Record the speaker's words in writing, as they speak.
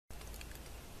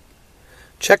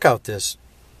Check out this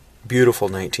beautiful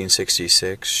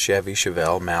 1966 Chevy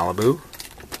Chevelle Malibu.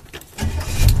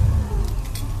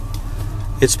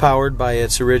 It's powered by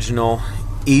its original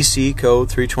EC code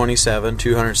 327,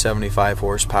 275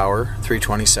 horsepower,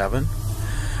 327.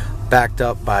 Backed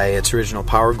up by its original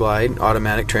Power Glide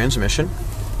automatic transmission.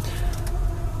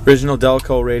 Original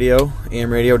Delco radio,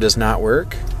 AM radio does not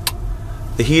work.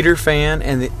 The heater fan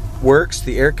and it works.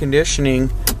 The air conditioning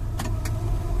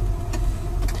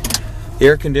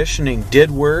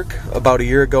did work about a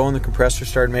year ago, and the compressor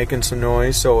started making some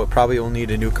noise, so it probably will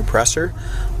need a new compressor,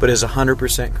 but is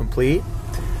 100% complete.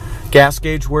 Gas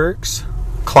gauge works.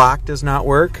 Clock does not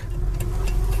work.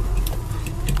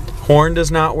 Horn does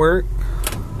not work.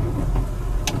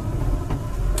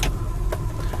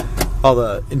 All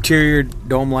the interior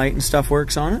dome light and stuff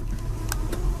works on it.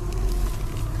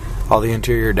 All the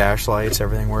interior dash lights,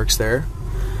 everything works there.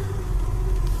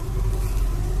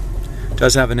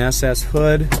 Does have an SS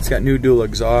hood. It's got new dual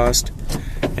exhaust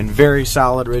and very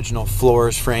solid original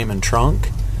floors, frame, and trunk.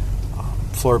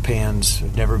 Floor pans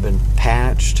have never been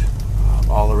patched.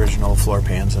 All original floor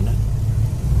pans in it.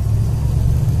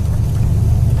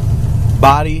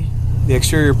 Body, the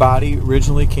exterior body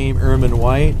originally came ermine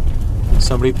white.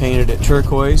 Somebody painted it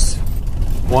turquoise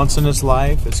once in its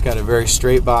life. It's got a very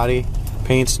straight body.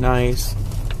 Paint's nice.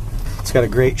 It's got a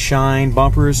great shine.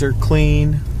 Bumpers are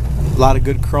clean. A lot of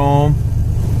good chrome.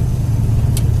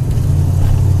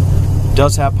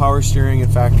 Does have power steering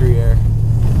and factory air.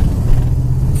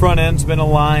 Front end's been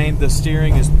aligned. The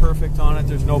steering is perfect on it.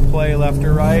 There's no play left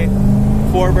or right.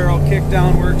 4-barrel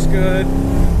kickdown works good.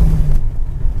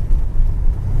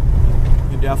 You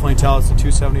can definitely tell it's a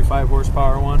 275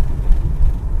 horsepower one.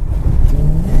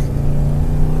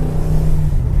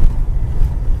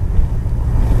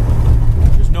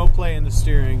 There's no play in the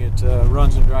steering. It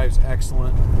runs and drives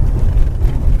excellent.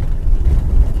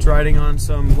 It's riding on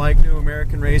some like new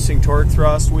American Racing torque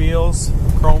thrust wheels,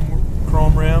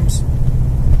 chrome rims.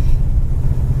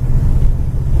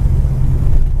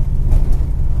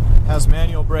 Has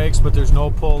manual brakes, but there's no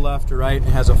pull left or right, and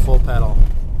it has a full pedal.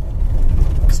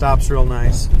 Stops real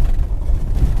nice.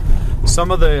 Some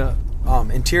of the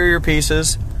interior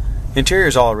pieces, interior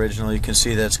is all original. You can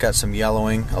see that it's got some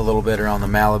yellowing a little bit around the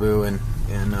Malibu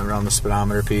and around the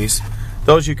speedometer piece.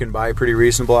 Those you can buy pretty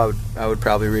reasonable. I would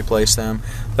probably replace them.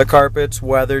 The carpet's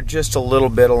weathered just a little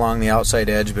bit along the outside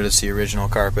edge, but it's the original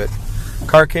carpet.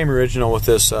 Car came original with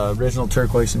this original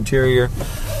turquoise interior.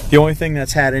 The only thing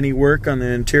that's had any work on the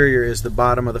interior is the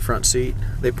bottom of the front seat.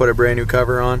 They put a brand new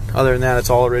cover on. Other than that,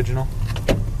 it's all original.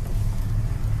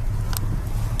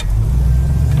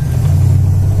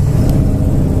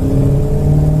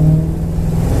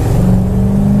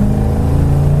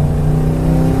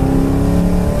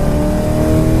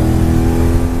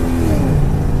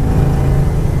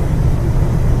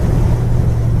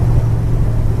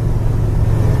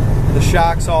 The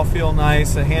shocks all feel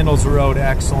nice. It handles the road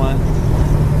excellent.